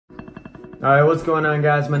Alright, what's going on,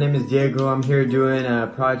 guys? My name is Diego. I'm here doing a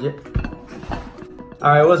project.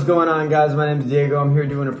 Alright, what's going on, guys? My name is Diego. I'm here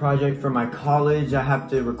doing a project for my college. I have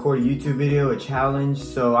to record a YouTube video, a challenge.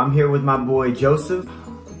 So I'm here with my boy Joseph,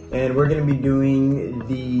 and we're gonna be doing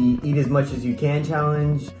the Eat As Much As You Can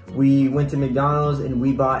challenge. We went to McDonald's and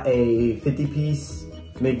we bought a 50-piece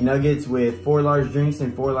McNuggets with 4 large drinks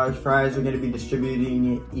and 4 large fries. We're gonna be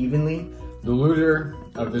distributing it evenly. The loser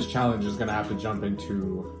of this challenge is gonna have to jump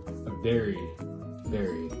into a very,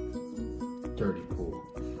 very dirty pool.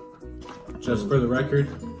 Just for the record,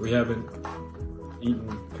 we haven't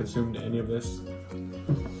consumed any of this.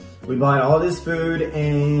 We bought all this food,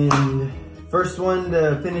 and first one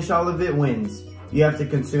to finish all of it wins. You have to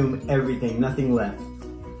consume everything, nothing left.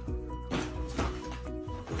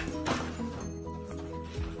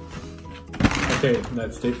 Okay,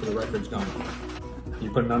 that steak for the record's gone.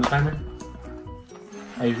 You put it on the timer?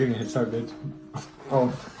 Are you gonna hit start, bitch?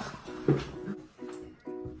 Oh.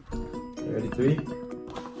 Ready? 3,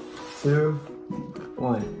 2,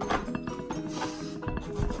 1.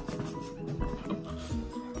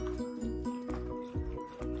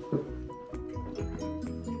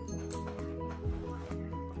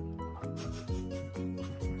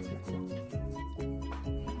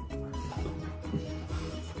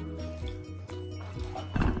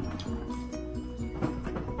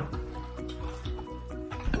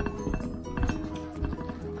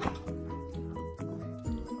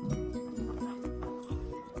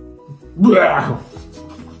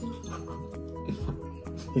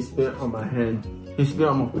 He spit on my hand. He spit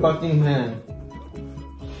on my fucking hand.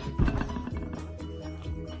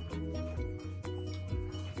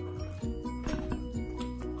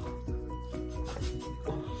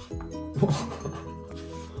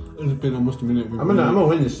 It's been almost a minute. I'm gonna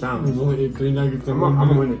win this challenge. We've only ate 3 nuggets. I'm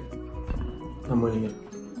gonna win it. I'm winning it.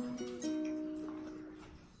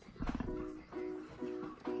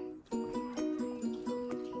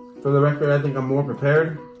 For the record, I think I'm more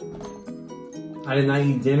prepared. I did not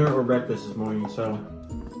eat dinner or breakfast this morning, so.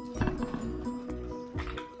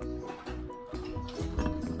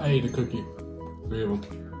 I ate a cookie. 3 of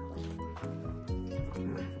them.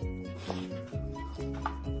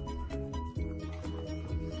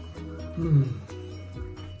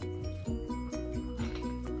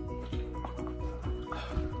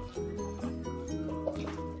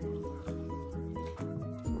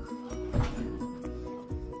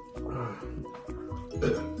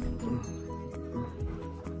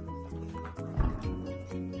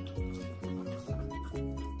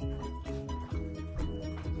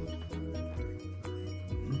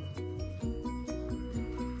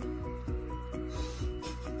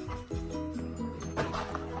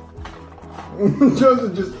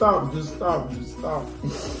 Joseph, just stop, just stop, just stop.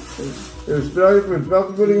 Spit out your food, spit out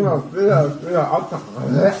the pudding out, spit it out, spit it out. I'll talk.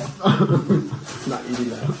 Not eating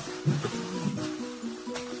that.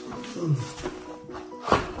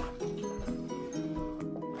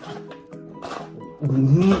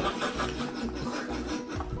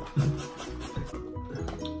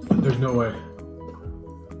 There's no way.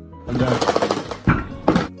 I'm done.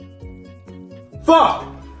 Fuck!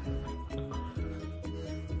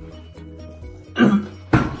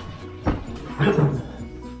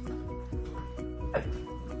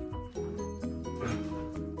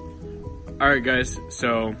 Alright guys,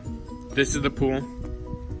 so this is the pool.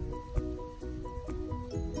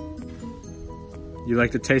 You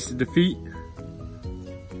like to taste the defeat?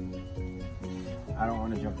 I don't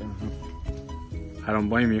want to jump in. I don't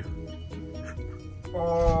blame you.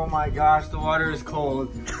 Oh my gosh, the water is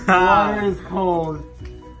cold. The water is cold.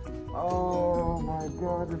 Oh my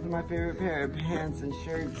god, this is my favorite pair of pants and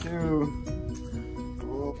shirt too.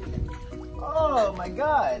 Oh my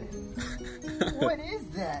god. What is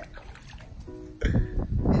that?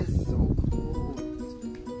 It's so cold.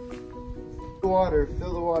 The water,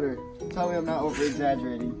 fill the water. Tell me I'm not over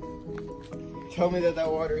exaggerating. Tell me that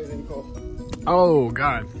water isn't cold. Oh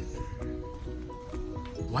god.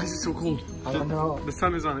 Why is it so cold? I don't know. The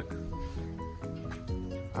sun is on it.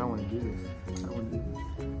 I don't want to do this. I don't want to do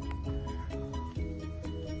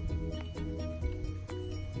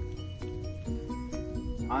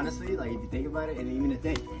this. Honestly, like if you think about it, it ain't even a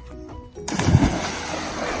thing.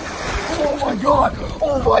 Oh my god!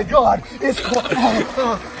 Oh my god! It's cold!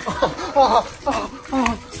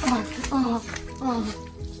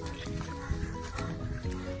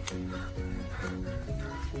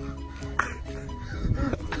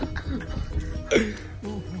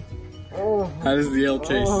 How does the ale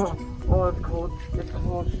taste? Oh, it's cold. It's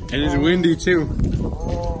cold. And it's windy too.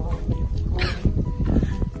 Oh.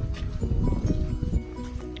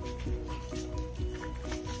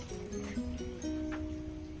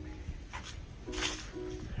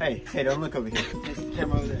 Hey, don't look over here. There's the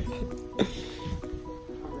camera over there.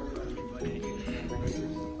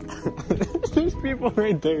 There's people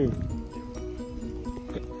right there.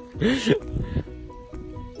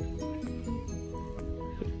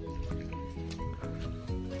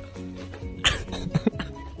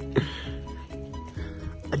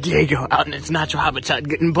 Diego out in its natural habitat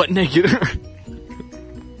getting butt naked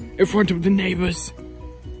in front of the neighbors.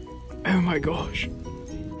 Oh my gosh.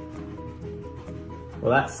 Well,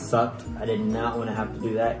 that sucked. I did not want to have to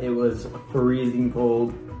do that. It was freezing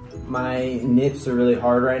cold. My nips are really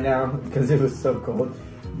hard right now because it was so cold.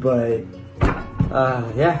 But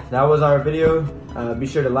yeah, that was our video. Be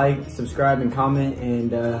sure to like, subscribe, and comment, and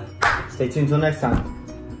stay tuned till next time.